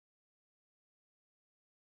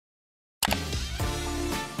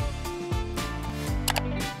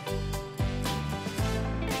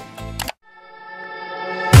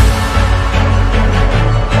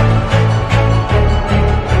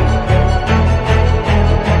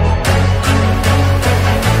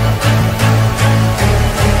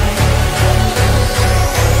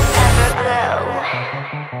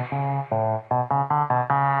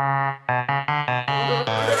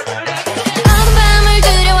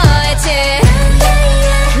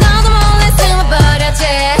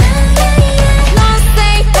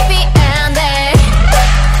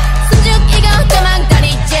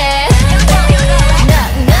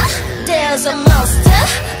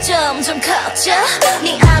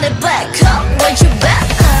네 안에 black hole where'd you back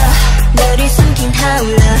너를 숨긴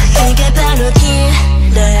하울러 그게 바로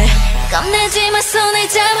킬러 겁내지 마 손을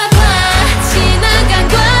잡아봐 지나간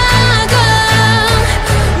과거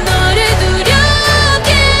너를 두렵게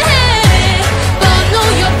해 But know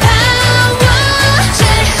your power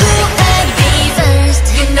Say who I'd be first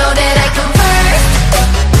You know that I come first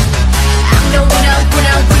I'm the winner,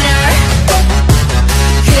 winner, winner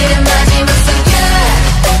그래 마지막 순간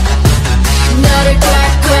너를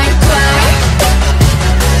꽉꽉꽉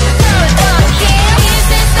이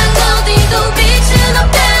세상 어디도 빛은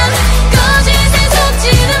없다 거짓에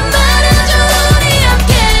속지는 말아줘 우리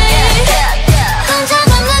함께 혼자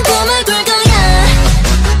걷는 꿈을 꿀 거야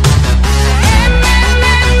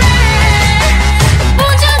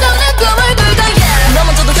혼자 걷는 꿈을 꿀 거야 너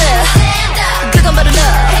먼저도 돼 그건 바로 너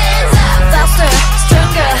Faster,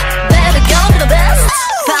 stronger, better go for the best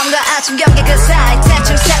밤과 아침 경계 그 사이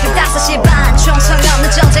대충 시작은 5시 반 총성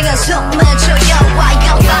없는 전쟁은 숨을 조여 Why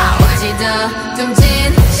you 어디도 숨진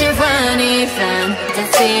실화니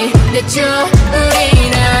fantasy 내줘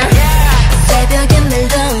우리는 새벽에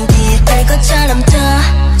멜로디 될 것처럼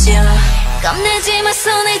떠져 겁내지 마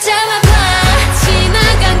손을 잡아봐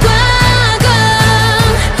지나간 과거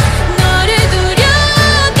너를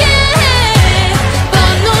두렵게 해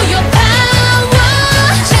But know your power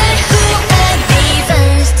Say who I'd be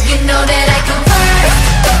first You know that I come first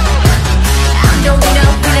I'm the winner,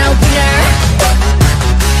 winner, winner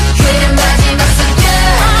그래 마지막 순간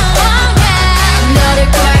너를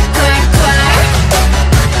꽉꽉꽉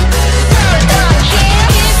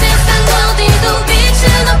이 세상 어디도 빛은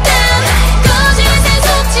없다 거짓에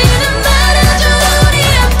속지는 말아줘 우리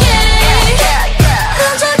함께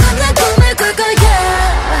혼자 걷는 꿈을 꿀 거야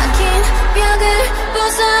막힌 벽을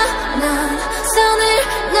벗어난 선을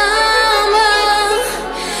넘어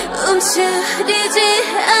움츠리지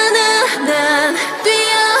않아 난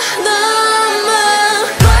뛰어넘어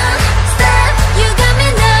One step you got me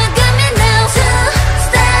now Two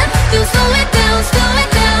step you slow it down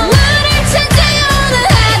나를 찾아오는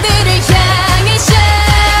하늘을 향해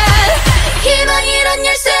shine 희망이란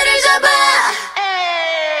열쇠를 잡아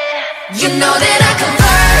You know that I come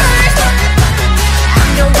first I'm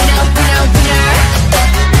the winner, winner, winner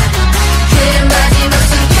그래 마지막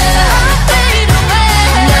순간 Fade away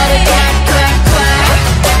너를 꽉꽉꽉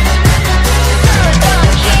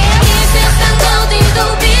이 세상 어디도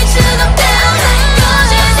빛은 없다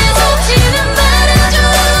거짓에 속지는 말아줘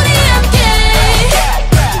우리 함께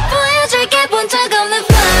보여줄게 본 적 없는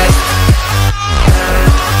first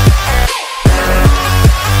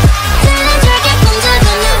들려줄게 본 적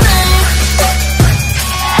없는 first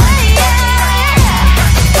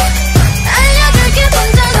알려줄게 본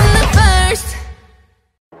적 없는 first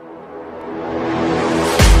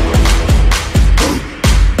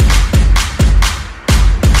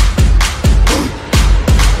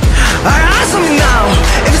Answer me now,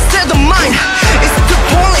 if it's still the mind It's too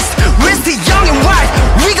pointless, we're still young and wild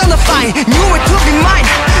We gonna find new way to be mine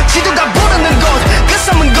지도가 부르는 곳, 그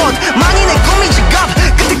섬은 곳 만인의 꿈이 직업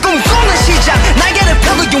끝에 꿈꾸는 시작 날개를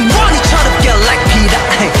펴고 영원히 철없게 like Peter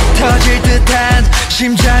터질 듯한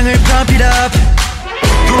심장을 pump it up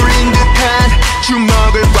돌린 듯한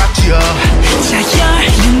주먹을 꽉 쥐어 자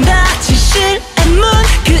열린다 지실의 문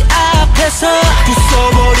그 앞에서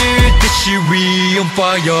부숴버릴 듯이 we on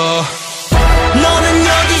fire 너는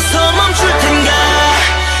여기서 멈출 텐가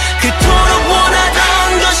그토록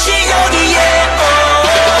원하던 것이 여기에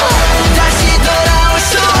다시 돌아올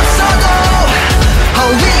수 없어도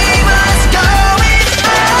Oh we must go it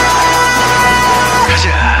on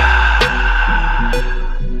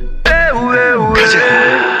가자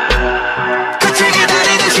끝을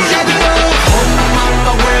기다리는 시작으로 On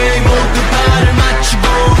my way 모두 발을 맞추고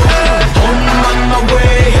On my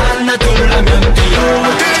way 하나 둘 하면 뛰어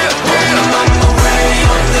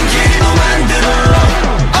없는 길도 만들어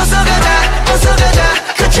어서 가자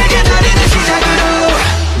끝을 기다리는 시작으로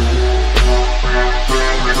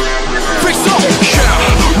Freak song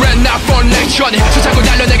yeah. Ran out for next journey 손잡고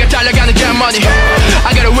달려 내가 달려가는 get money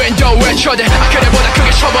I got a window 외쳐대 그래보다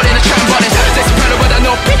크게 쳐버리는 창번에 섹스 pedal보다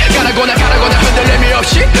높이 가라고나 흔들림이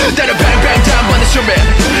없이 때려 bang bang 단번에 숨에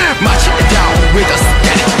마치 down with us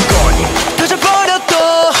get it going 터져버려도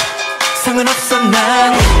상관없어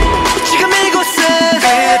난 지금 이곳은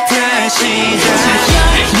끝의 시작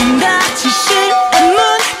열린다 지실의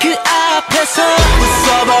문 그 앞에서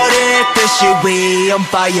부숴버릴 듯이 we on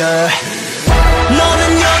fire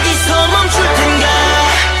너는 여기서 멈출 텐가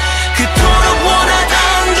그토록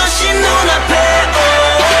원하던 것이 눈앞에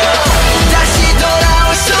다시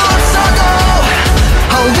돌아올 수 없어도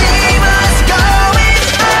Oh we must go it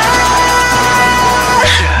on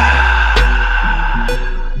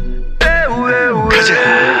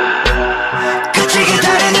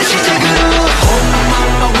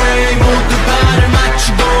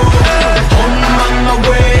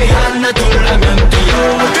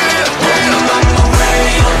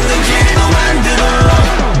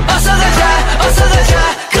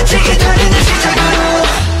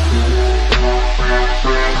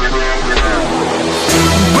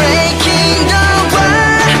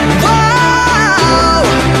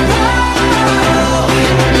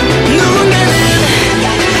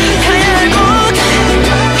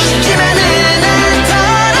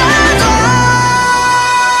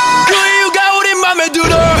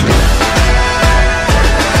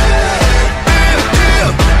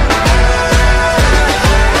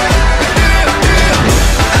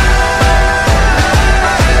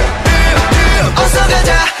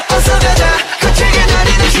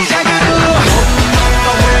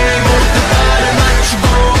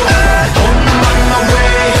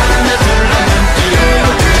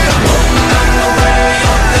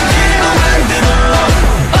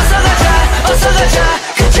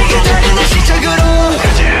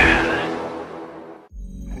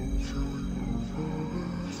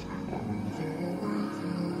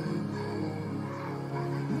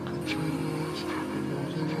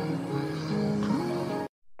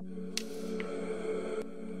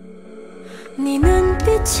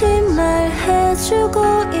거짓말해주고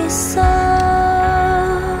있어.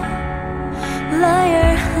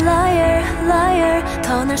 Liar, liar, liar.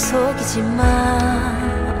 더 날 속이지 마.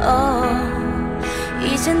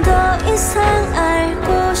 이젠 더 이상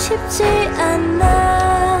알고 싶지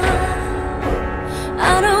않아.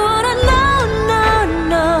 I don't wanna know, no,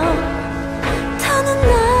 no. 더는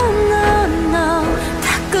no, no, no. 다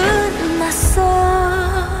끝났어.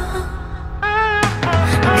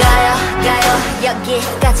 가요, 가요,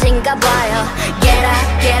 여기까지인가 봐요. Get out,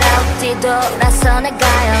 get out, 뒤돌아서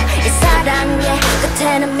나가요. 이 사랑의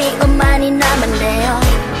끝에는 미움만이 남았네요.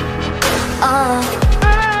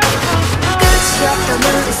 끝이 없던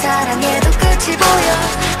우리 사랑에도 끝이 보여.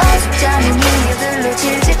 어줍지 않은 이유들로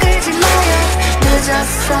질질 끌지 마요.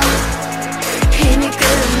 늦었어, 이미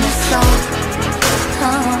끝났어. Go,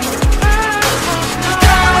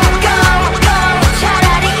 go, go.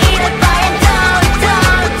 차라리 이럴 바엔 don't,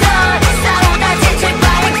 don't, don't. 싸우다 지칠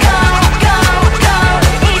바엔 go, go, go.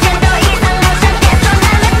 이젠 더 이상 못 참겠어.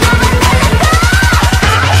 나는 너만 달라고.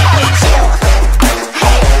 I hate you.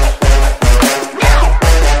 Hey. No.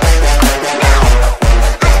 No.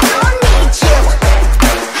 I don't need you.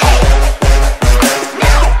 Hey.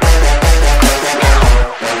 No.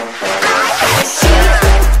 No. I hate you.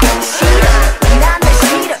 싫어. 난 널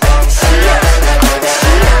싫어. 싫어.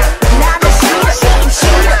 싫어. 난 널 싫어.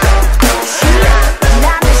 싫어. 싫어. 난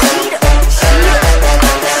널 싫어. 싫어.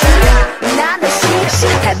 싫어. 난 널 싫어.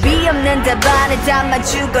 답이 없는 답안에 담아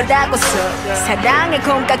죽어라고서 사랑의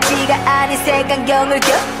콩깍지가 아닌 색안경을 껴.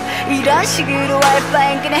 이런 식으로 할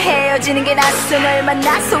바엔 그냥 헤어지는 게 낫어. 널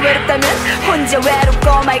만나서 외롭다면 혼자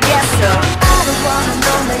외롭고 말겠어. I don't wanna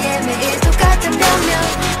know 너의 매일 똑같은 변명.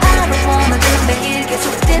 I don't wanna 그 매일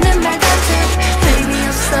계속되는 말 같아. 의미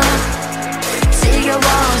없어,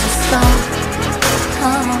 지겨워졌어.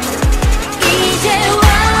 이제 와,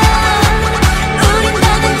 우린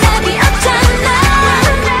더는 답이 없잖아.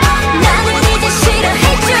 나는 이제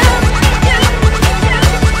싫어해줘.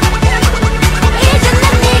 이제 난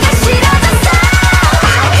네가 싫어졌어.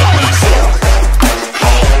 I hate you.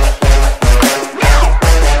 Hey. No.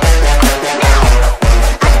 No.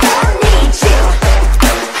 I don't need you.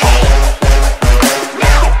 Hey.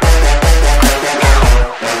 No. No.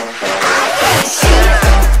 I hate you.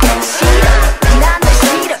 싫어. 난 널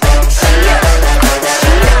싫어. 싫어.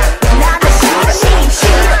 싫어. 난 널 싫어.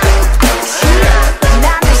 싫어. 싫어. 난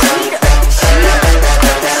널 싫어. 싫어.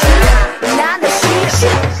 싫어. 난 널 싫어.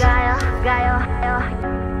 가요, 가요,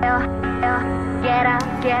 get out,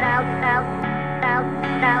 get out, out, out,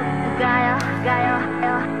 out. 가요, 가요,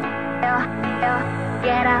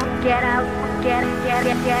 get out, get out, get, get,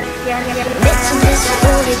 get, get, get. 미친 듯이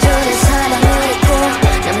우리 둘의 사랑을 했고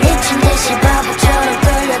난 미친 듯이 바보처럼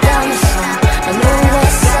끌려다녔어. 난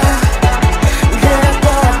무엇했어? 그럴 것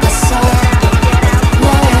같았어.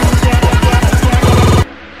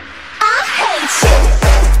 I hate you.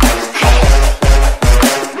 Hey.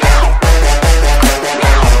 No.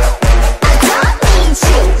 No. I don't need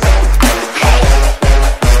you. Hey.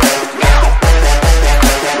 No.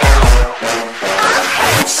 No. I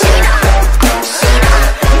hate you. 싫어.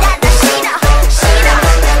 난 널 싫어. 싫어.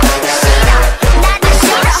 싫어. 난 널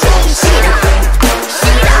싫어. 싫어.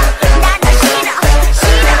 싫어. 난 널 싫어.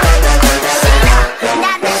 싫어. 싫어. 난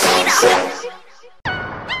널 싫어.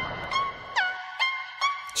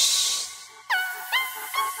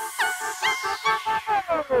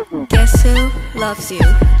 Guess who loves you?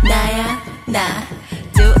 나야 나.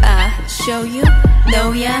 Do I show you?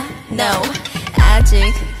 No야 no.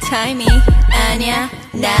 아직 타임이 아니야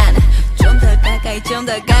난. 좀 더 가까이 좀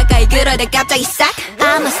더 가까이 그러다 갑자기 싹.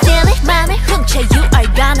 I'ma steal it. 맘을 훔쳐. You are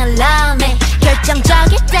gonna love me.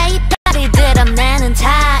 결정적일 때 이 발을 드러내는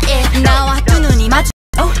타입. 나와 두 눈이 마주.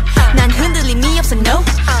 난 흔들림이 없어 no.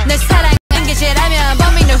 널 사랑하는 게 죄라면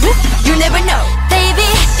but me know who. You never know. Baby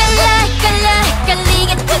깔라 깔라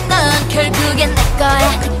헷갈리겠지 넌. 결국엔 내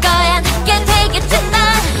거야 내 거야 내게 되겠지 넌.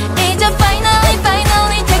 이제 finally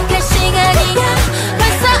finally 택할 시간이야.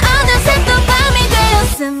 벌써 어느새 또 밤이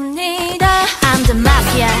되었습니다. I'm the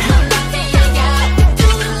mafia.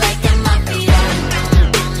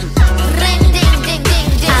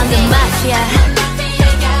 I'm the mafia.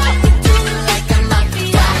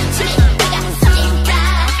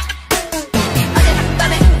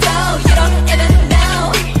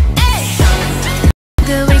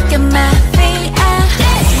 누구일까 마피아.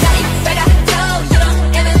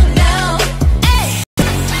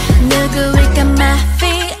 누구일까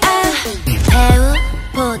마피아.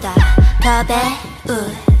 배우보다 더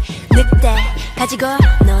배우. 늑대 가지고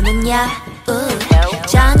노는 여우.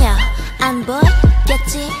 전혀 안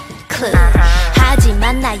보였겠지 clue.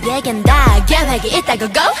 하지만 나에겐 다 계획이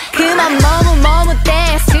있다고 go. 그만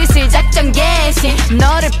머뭇대 슬슬 작전 개시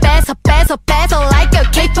너를 뺏어 like a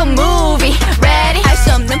K-pop movie Ready 알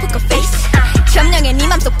수 없는 poker face 점령해 네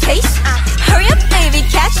맘속 place Hurry up baby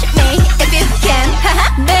catch me if you can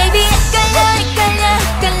Baby 헷갈려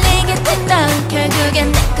끌리겠지 넌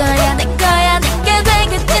결국엔 내 거야 내게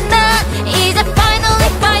되겠지 넌 이제 finally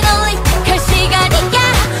택할 시간이야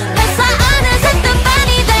벌써 어느새 또 밤이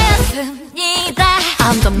되었습니다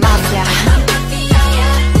I'm the mafia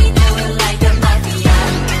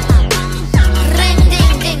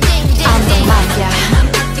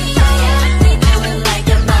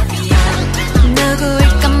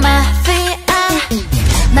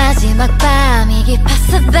마지막 밤이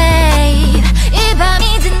깊었어 babe 이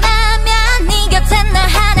밤이 지나면 네 곁에 나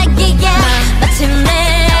하나기야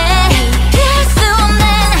마침내 피할 수 없는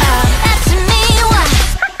아침이 와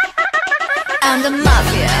I'm the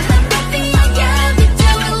mafia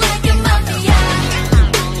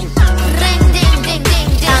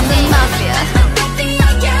I'm the mafia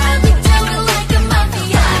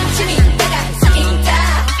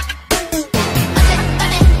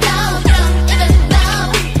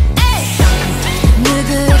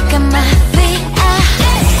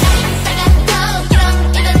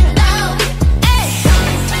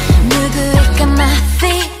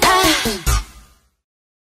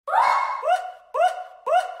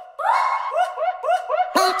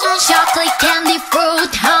Chocolate, candy,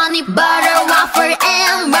 fruit, honey, butter, waffle,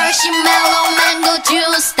 and marshmallow, mango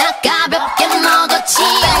juice 다 가볍게 먹었지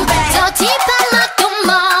더 딥한 맛도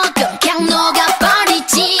먹어 그냥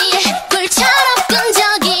녹아버리지 꿀처럼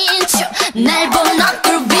끈적인 날 보는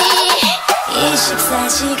꿀비 이 식사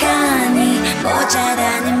시간이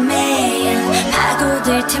모자라는 매일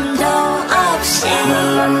파고들 틈도 없이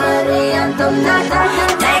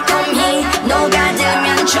달콤히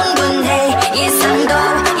녹아들면 충분해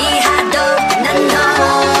이상도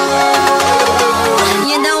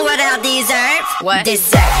What?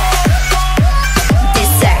 Dessert.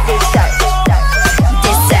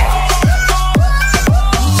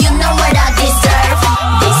 You know what I deserve.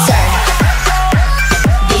 Dessert.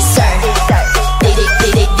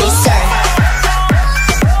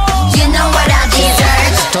 You know what I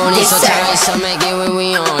deserve. 돈이 쏟아져 있어 make it when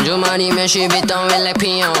we on 주말이면 쉬비 don't feel like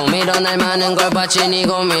pion 밀어날 많은 걸 봤지 네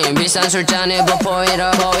고민 비싼 술잔에 보포이러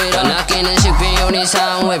넌 아끼는 식비용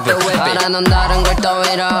이상 whip it 알아 넌 다른 걸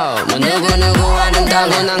떠이러 뭐 누구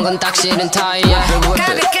아름다고 난 건 딱 싫은 타이야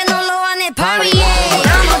가볍게 놀러와 내 파리에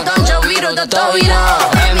나무 던져 위로 더 떠이러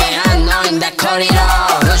애매한 너인 that 거리로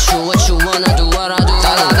What you wanna do what I do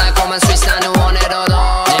따라 달콤한 스위스 나는 원해로도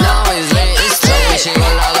You know it's lit it's true 시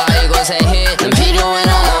올라가 이곳에 hit 난 필요해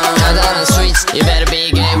너 가다란 sweets You better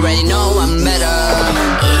be get ready know I'm better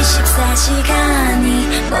이 식사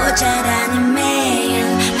시간이 모자라는 매일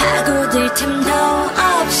파고들 틈도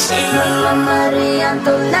없이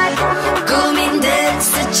꿈인 듯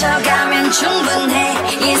스쳐가면 충분해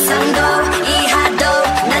이상도